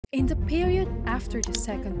In the period after the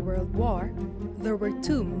Second World War, there were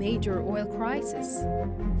two major oil crises.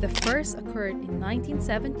 The first occurred in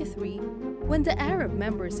 1973 when the Arab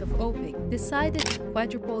members of OPEC decided to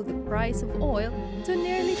quadruple the price of oil to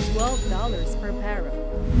nearly $12 per barrel.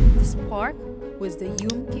 The spark was the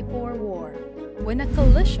Yom Kippur War, when a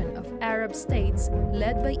coalition of Arab states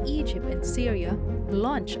led by Egypt and Syria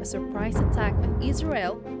launched a surprise attack on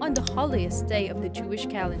Israel on the holiest day of the Jewish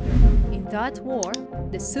calendar. In that war,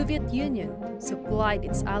 the Soviet Union supplied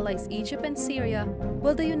its allies Egypt and Syria,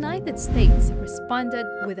 while the United States responded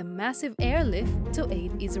with a massive airlift to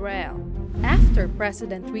aid Israel. After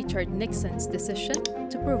President Richard Nixon's decision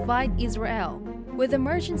to provide Israel with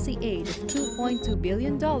emergency aid of $2.2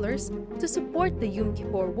 billion to support the Yom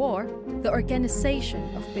Kippur War, the Organization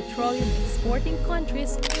of Petroleum Exporting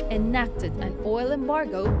Countries enacted an oil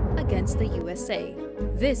embargo against the USA.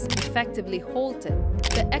 This effectively halted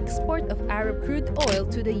the export of Arab crude oil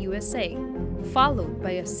to the USA, followed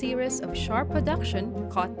by a series of sharp production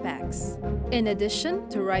cutbacks. In addition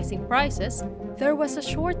to rising prices, there was a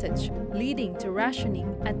shortage, leading to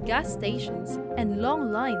rationing at gas stations and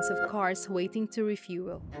long lines of cars waiting to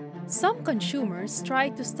refuel. Some consumers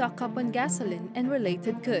tried to stock up on gasoline and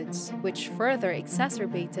related goods, which further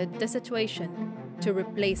exacerbated the situation. To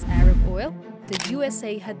replace Arab oil, the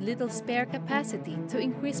USA had little spare capacity to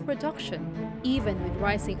increase production. Even with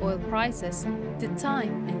rising oil prices, the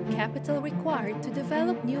time and capital required to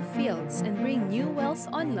develop new fields and bring new wells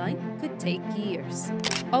online could take years.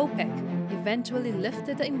 OPEC eventually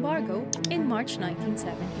lifted the embargo in March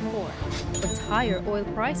 1974, but higher oil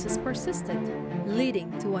prices persisted,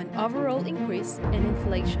 leading to an overall increase in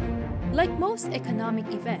inflation. Like most economic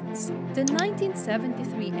events, the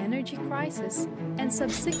 1973 energy crisis and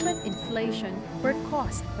subsequent inflation were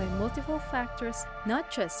caused by multiple factors,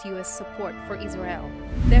 not just U.S. support for Israel.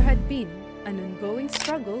 There had been an ongoing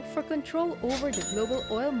struggle for control over the global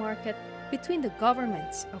oil market between the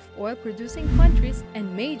governments of oil-producing countries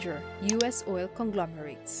and major U.S. oil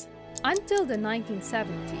conglomerates. Until the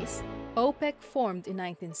 1970s, OPEC, formed in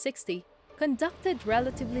 1960, conducted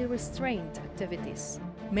relatively restrained activities,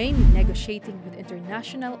 mainly negotiating with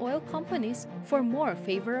international oil companies for more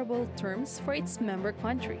favorable terms for its member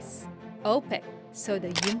countries. OPEC saw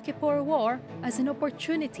the Yom Kippur War as an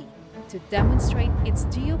opportunity to demonstrate its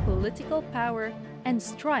geopolitical power and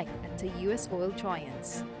strike at the U.S. oil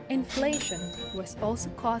giants. Inflation was also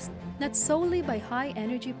caused not solely by high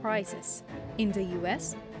energy prices. In the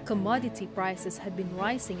U.S., commodity prices had been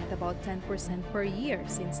rising at about 10% per year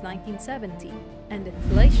since 1970, and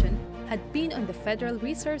inflation had been on the Federal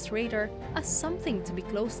Reserve's radar as something to be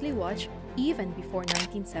closely watched even before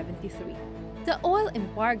 1973. The oil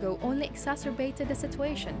embargo only exacerbated the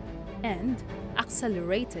situation and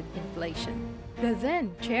accelerated inflation. The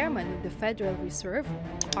then chairman of the Federal Reserve,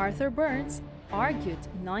 Arthur Burns, argued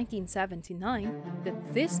in 1979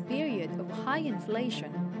 that this period of high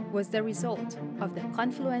inflation was the result of the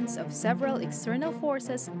confluence of several external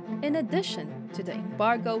forces in addition to the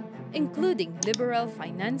embargo, including liberal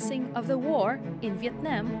financing of the war in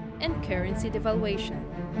Vietnam and currency devaluation.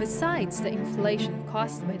 Besides the inflation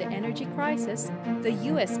caused by the energy crisis, the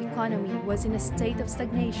U.S. economy was in a state of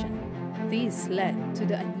stagnation. This led to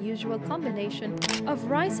the unusual combination of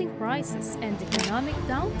rising prices and economic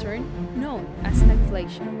downturn known as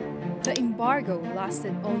stagflation. The embargo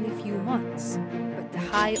lasted only a few months, but the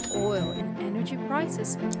high oil and energy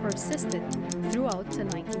prices persisted throughout the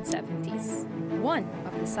 1970s. One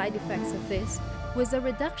of the side effects of this was the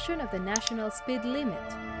reduction of the national speed limit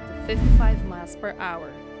to 55 miles per hour,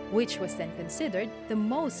 which was then considered the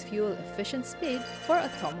most fuel-efficient speed for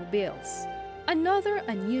automobiles. Another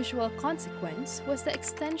unusual consequence was the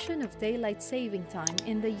extension of daylight saving time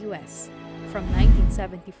in the U.S. from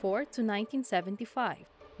 1974 to 1975,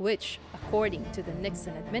 which, according to the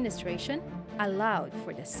Nixon administration, allowed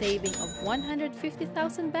for the saving of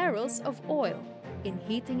 150,000 barrels of oil in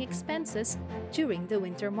heating expenses during the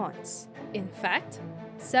winter months. In fact,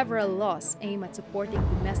 several laws aimed at supporting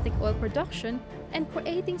domestic oil production and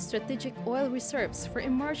creating strategic oil reserves for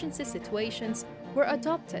emergency situations were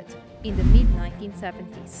adopted in the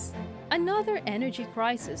mid-1970s. Another energy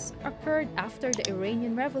crisis occurred after the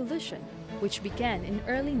Iranian Revolution, which began in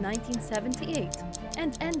early 1978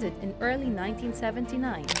 and ended in early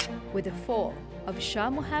 1979 with the fall of Shah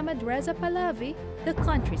Mohammad Reza Pahlavi, the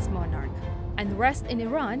country's monarch. Unrest in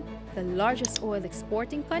Iran, the largest oil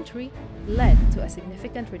exporting country, led to a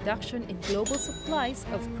significant reduction in global supplies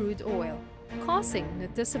of crude oil, causing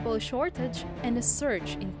noticeable shortage and a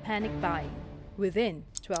surge in panic buying. Within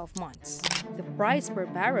 12 months, the price per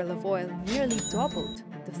barrel of oil nearly doubled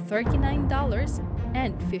to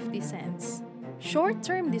 $39.50.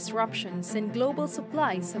 Short-term disruptions in global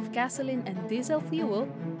supplies of gasoline and diesel fuel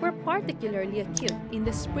were particularly acute in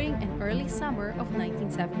the spring and early summer of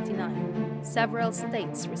 1979. Several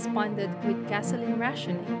states responded with gasoline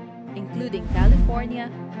rationing, including California,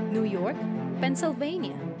 New York,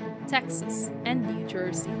 Pennsylvania, Texas, and New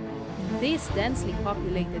Jersey. In these densely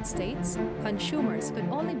populated states, consumers could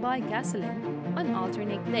only buy gasoline on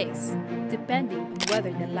alternate days, depending on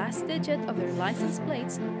whether the last digit of their license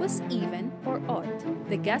plates was even or odd.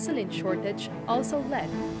 The gasoline shortage also led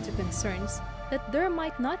to concerns that there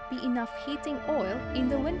might not be enough heating oil in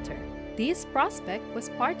the winter. This prospect was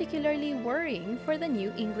particularly worrying for the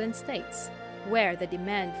New England states, where the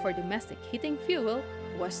demand for domestic heating fuel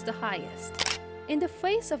was the highest. In the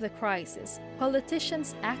face of the crisis,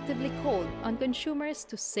 politicians actively called on consumers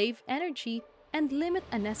to save energy and limit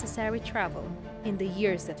unnecessary travel. In the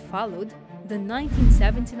years that followed, the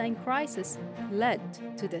 1979 crisis led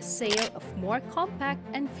to the sale of more compact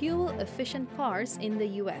and fuel-efficient cars in the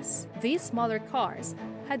US. These smaller cars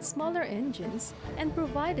had smaller engines and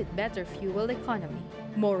provided better fuel economy.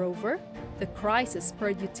 Moreover, the crisis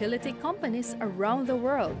spurred utility companies around the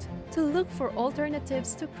world to look for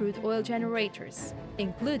alternatives to crude oil generators,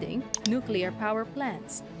 including nuclear power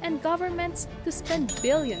plants, and governments to spend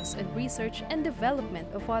billions on research and development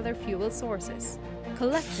of other fuel sources.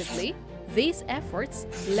 Collectively, these efforts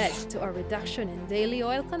led to a reduction in daily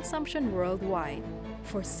oil consumption worldwide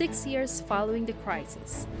for 6 years following the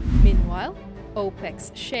crisis. Meanwhile,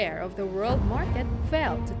 OPEC's share of the world market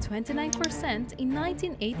fell to 29% in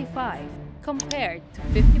 1985, compared to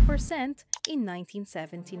 50% in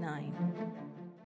 1979.